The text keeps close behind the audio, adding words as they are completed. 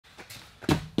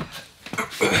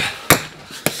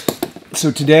So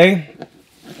today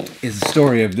is the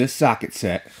story of this socket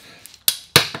set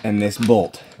and this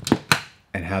bolt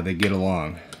and how they get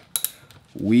along.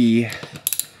 We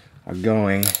are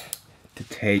going to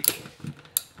take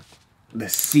the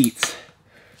seats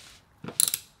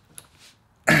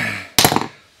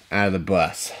out of the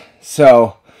bus.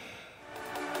 So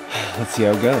let's see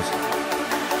how it goes.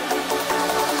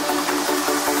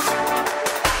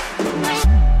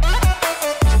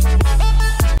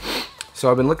 So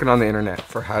I've been looking on the internet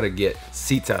for how to get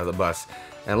seats out of the bus,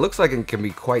 and it looks like it can be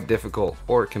quite difficult,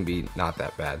 or it can be not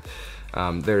that bad.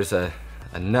 There's a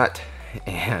nut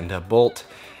and a bolt,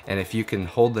 and if you can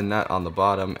hold the nut on the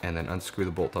bottom and then unscrew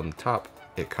the bolt on the top,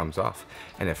 it comes off.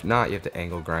 And if not, you have to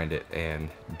angle grind it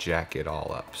and jack it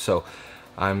all up. So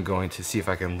I'm going to see if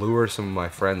I can lure some of my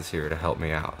friends here to help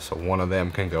me out. So one of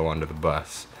them can go under the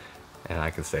bus and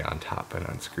I can stay on top and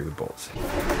unscrew the bolts.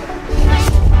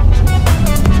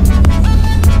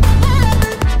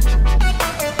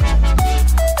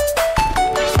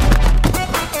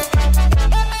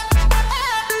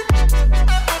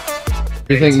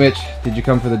 What do you think, Mitch? Did you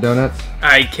come for the donuts?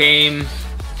 I came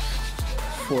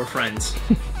for friends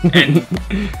and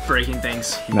breaking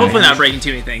things. Nice. Hopefully not breaking too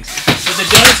many things. But the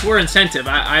donuts were incentive.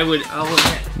 I'll admit.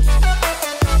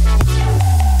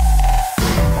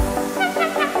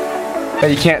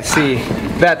 Hey, you can't see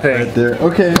that thing. Right there.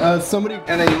 Okay, somebody.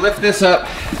 And then you lift this up.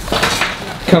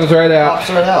 Comes right out. Pops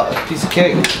right out. Piece of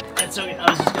cake. That's okay. I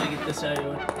was just gonna get this out of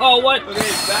your way. Oh, what? Okay,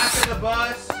 back of the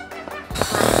bus.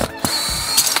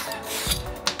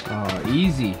 Oh,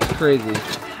 easy. Crazy.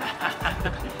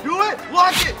 Do it!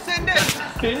 Lock it! Send it!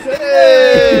 Send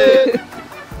it!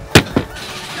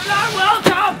 You're not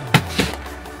welcome!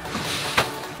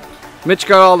 Mitch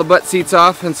got all the butt seats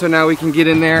off, and so now we can get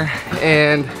in there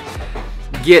and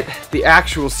get the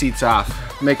actual seats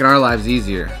off, making our lives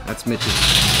easier. That's Mitch's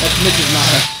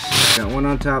motto. Got one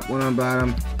on top, one on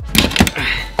bottom.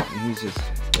 And he's just...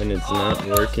 And it's not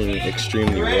working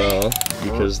extremely well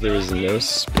because there is no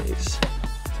space.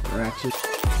 Ratchet.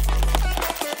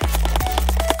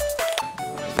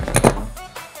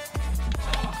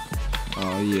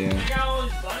 Oh yeah.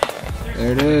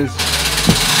 There it is.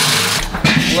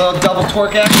 A little double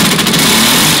torque action.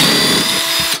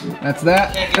 That's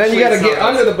that. Then you gotta get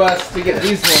under the bus to get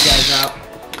these little guys out.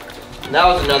 That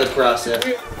was another process.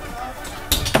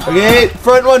 Okay,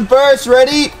 front one first,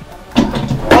 ready?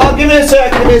 Oh, give me a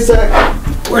sec, give me a sec.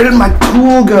 Where did my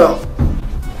tool go?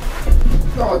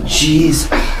 Oh, jeez.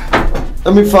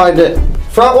 Let me find it.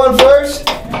 Front one first.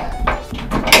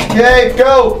 Okay,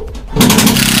 go.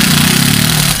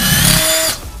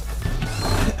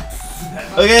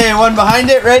 Okay, one behind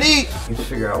it, ready? Let's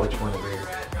figure out which one to rear.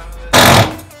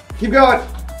 Keep going.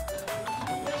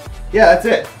 Yeah, that's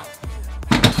it.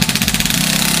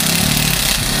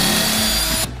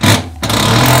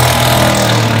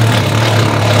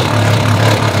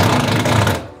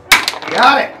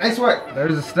 Got it. Nice work.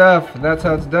 There's the stuff. That's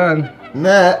how it's done. And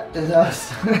that is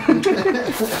us.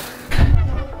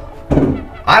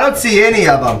 I don't see any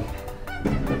of them.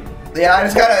 Yeah, I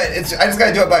just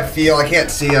gotta do it by feel. I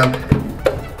can't see them.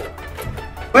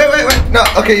 Wait. No,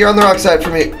 okay, you're on the wrong side for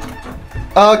me.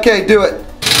 Okay, do it.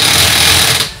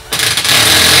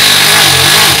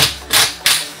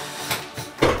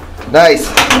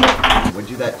 Nice. Would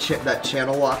you do that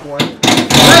channel lock one?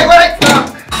 Wait,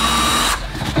 stop.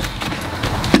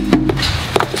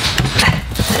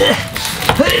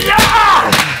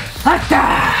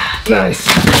 Nice.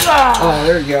 Oh,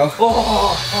 there you go.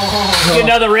 Get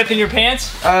another rip in your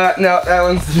pants? No, that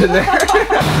one's in there.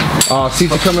 Oh,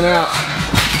 seats are coming out.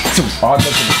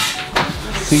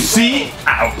 See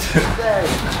out.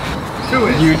 Do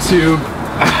it. YouTube.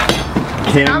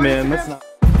 Cameraman, that's not.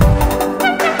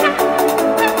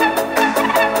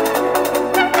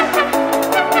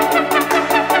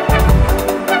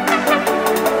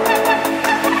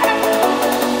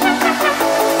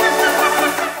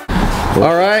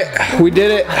 All right, we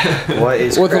did it. What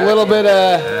is with a little bit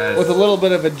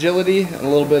of agility and a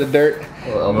little bit of dirt.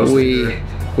 Well,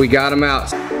 we got them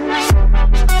out.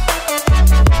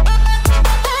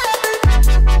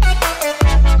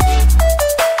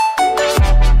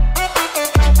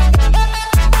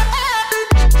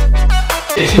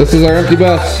 This is our empty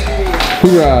bus.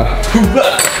 Hoorah!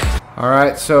 Hoorah! All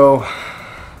right, so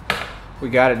we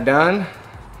got it done,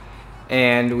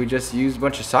 and we just used a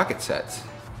bunch of socket sets.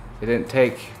 It didn't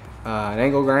take an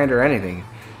angle grinder or anything.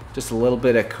 Just a little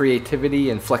bit of creativity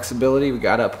and flexibility. We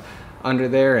got up under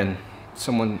there and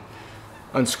someone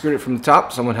unscrewed it from the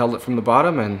top, someone held it from the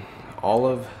bottom, and all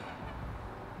of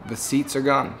the seats are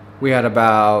gone. We had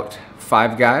about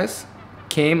 5 guys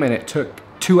came, and it took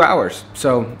 2 hours,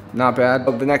 so not bad.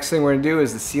 But the next thing we're gonna do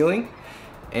is the ceiling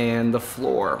and the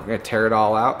floor. We're gonna tear it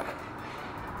all out,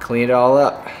 clean it all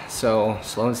up. So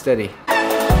slow and steady.